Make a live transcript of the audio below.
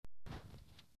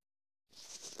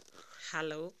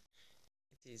Hello,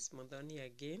 it is Modoni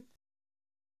again.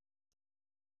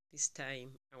 This time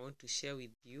I want to share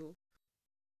with you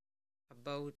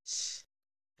about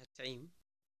a time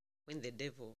when the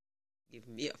devil gave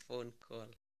me a phone call.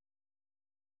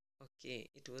 Okay,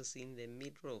 it was in the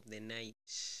middle of the night.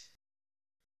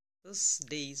 Those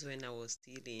days when I was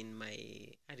still in my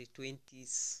early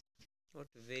 20s, not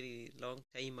a very long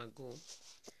time ago,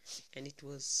 and it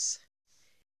was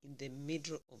in the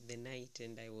middle of the night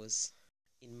and I was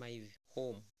in my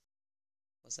home.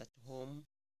 I was at home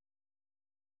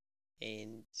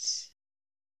and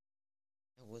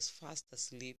I was fast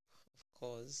asleep, of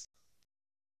course.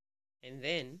 And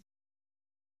then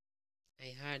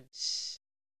I heard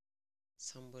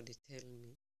somebody tell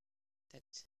me that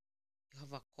you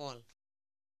have a call.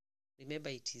 Remember,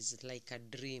 it is like a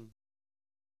dream.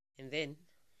 And then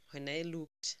when I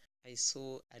looked, I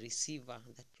saw a receiver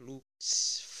that looked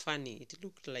funny. It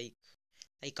looked like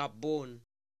a bone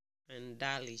and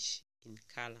dullish in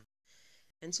color.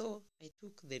 And so I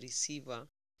took the receiver,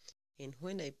 and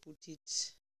when I put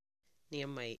it near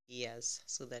my ears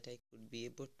so that I could be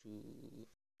able to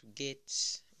get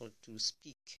or to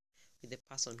speak with the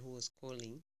person who was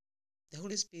calling, the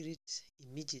Holy Spirit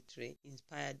immediately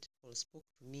inspired or spoke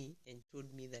to me and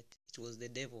told me that it was the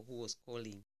devil who was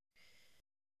calling.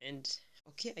 And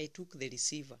okay, I took the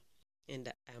receiver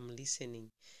and I'm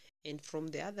listening. And from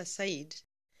the other side,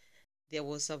 there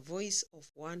was a voice of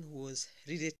one who was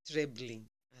really trembling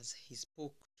as he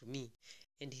spoke to me.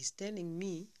 And he's telling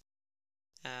me,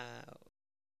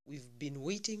 we've been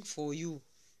waiting for you.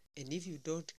 And if you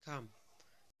don't come,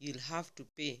 you'll have to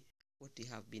pay what we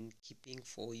have been keeping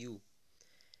for you.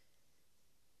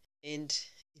 And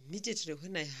immediately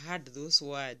when I heard those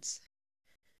words,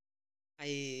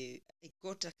 I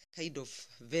got a kind of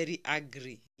very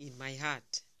angry in my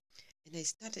heart. And I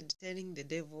started telling the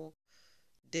devil,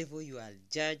 you are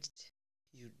judged.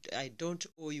 I don't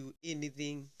owe you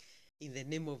anything. In the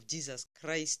name of Jesus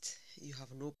Christ, you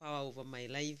have no power over my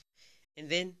life. And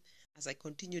then as I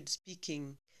continued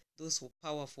speaking those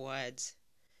powerful words,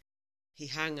 he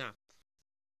hung up.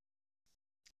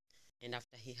 And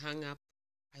after he hung up,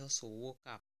 I also woke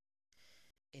up.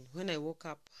 And when I woke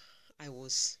up, I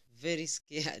was very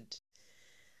scared.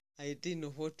 I didn't know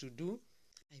what to do.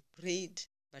 I prayed,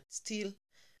 but still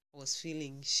I was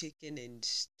feeling shaken and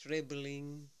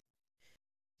trembling.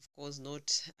 Of course,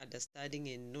 not understanding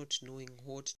and not knowing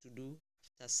what to do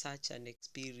after such an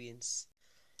experience.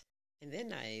 And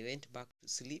then I went back to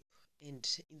sleep. And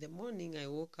in the morning, I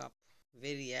woke up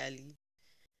very early.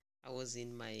 I was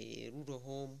in my rural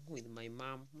home with my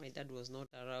mom. My dad was not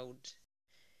around.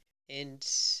 And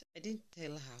I didn't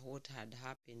tell her what had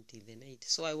happened in the night.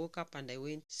 So I woke up and I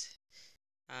went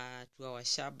to our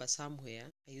shamba somewhere.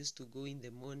 I used to go in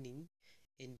the morning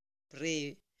and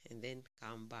pray and then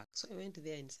come back. So I went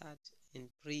there and sat and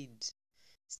prayed.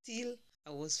 Still,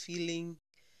 I was feeling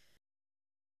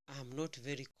I'm not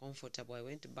very comfortable. I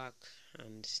went back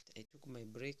and I took my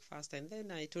breakfast and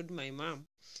then I told my mom,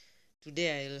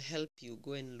 today I'll help you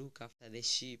go and look after the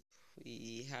sheep.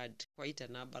 We had quite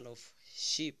a number of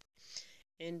sheep.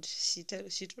 And she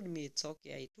told me it's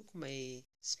okay. I took my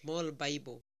small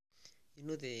Bible,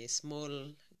 the small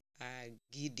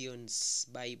Gideon's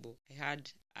Bible. I had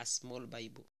a small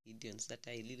Bible, Gideon's, that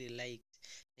I really liked.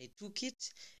 I took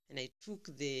it and I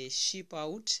took the sheep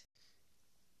out.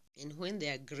 And when they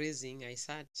are grazing, I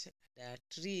sat at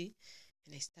a tree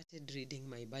and I started reading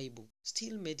my Bible,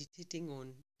 still meditating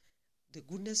on the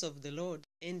goodness of the Lord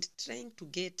and trying to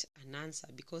get an answer,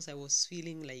 because I was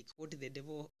feeling like what the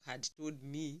devil had told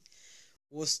me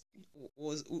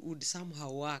would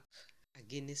somehow work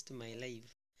against my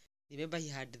life. Remember, he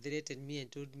had threatened me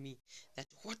and told me that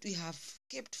what we have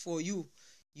kept for you,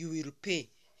 you will pay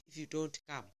if you don't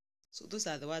come. So those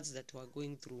are the words that were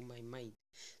going through my mind.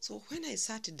 So when I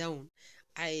sat down,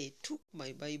 I took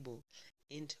my Bible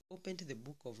and opened the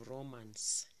book of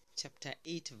Romans, chapter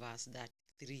 8, verse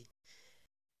 3.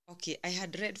 Okay, I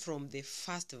had read from the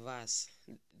first verse,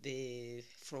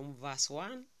 from verse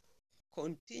 1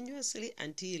 continuously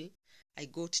until I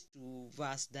got to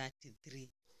verse 33.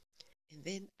 And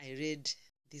then I read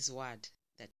this word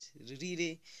that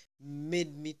really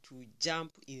made me to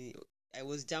jump in. I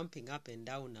was jumping up and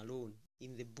down alone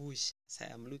in the bush as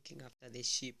I am looking after the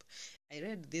sheep. I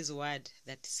read this word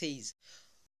that says,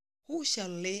 who shall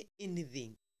lay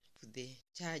anything to the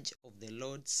charge of the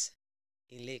Lord's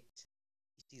elect?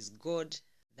 It is God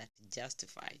that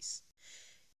justifies.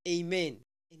 Amen.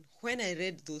 And when I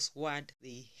read those words,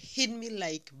 they hit me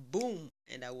like boom,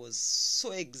 and I was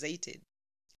so excited.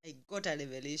 I got a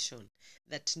revelation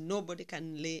that nobody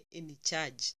can lay any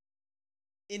charge,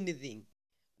 anything,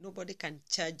 Nobody can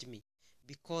charge me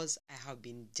because I have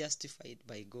been justified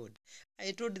by God.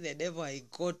 I told the devil, I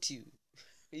got you.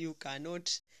 You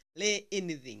cannot lay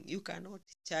anything. You cannot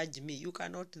charge me. You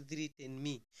cannot threaten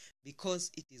me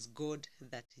because it is God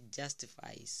that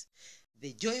justifies.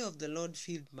 The joy of the Lord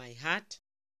filled my heart.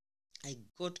 I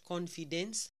got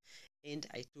confidence and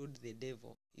I told the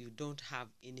devil, you don't have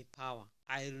any power.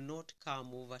 I will not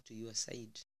come over to your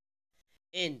side.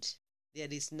 And there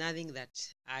is nothing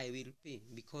that I will pay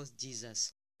because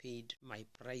Jesus paid my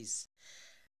price.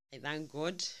 I thank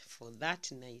God for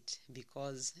that night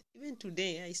because even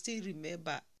today I still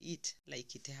remember it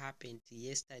like it happened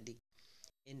yesterday.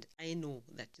 And I know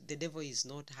that the devil is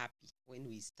not happy when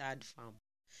we stand firm.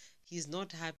 He is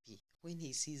not happy when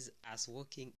he sees us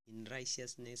walking in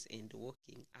righteousness and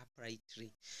walking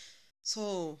uprightly.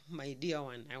 So, my dear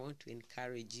one, I want to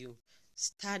encourage you.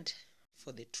 Stand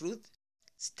for the truth.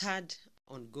 Stand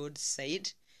on God's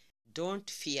side. Don't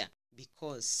fear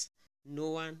because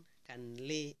no one can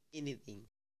lay anything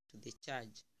to the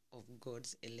charge of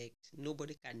God's elect.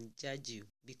 Nobody can judge you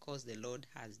because the Lord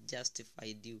has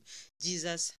justified you.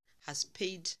 Jesus has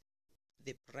paid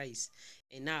the price,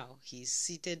 and now he is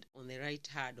seated on the right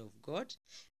hand of God,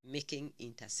 making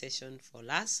intercession for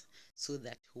us so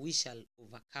that we shall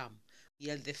overcome.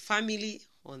 We are the family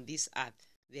on this earth.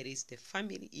 There is the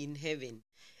family in heaven,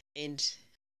 and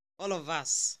all of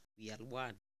us, we are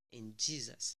one, and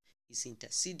Jesus is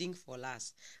interceding for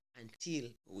us until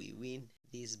we win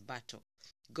this battle.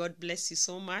 God bless you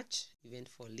so much, even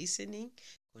for listening.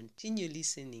 Continue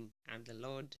listening, and the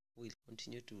Lord will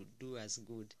continue to do us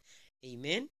good.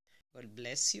 Amen. God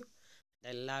bless you.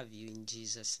 I love you in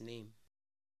Jesus' name.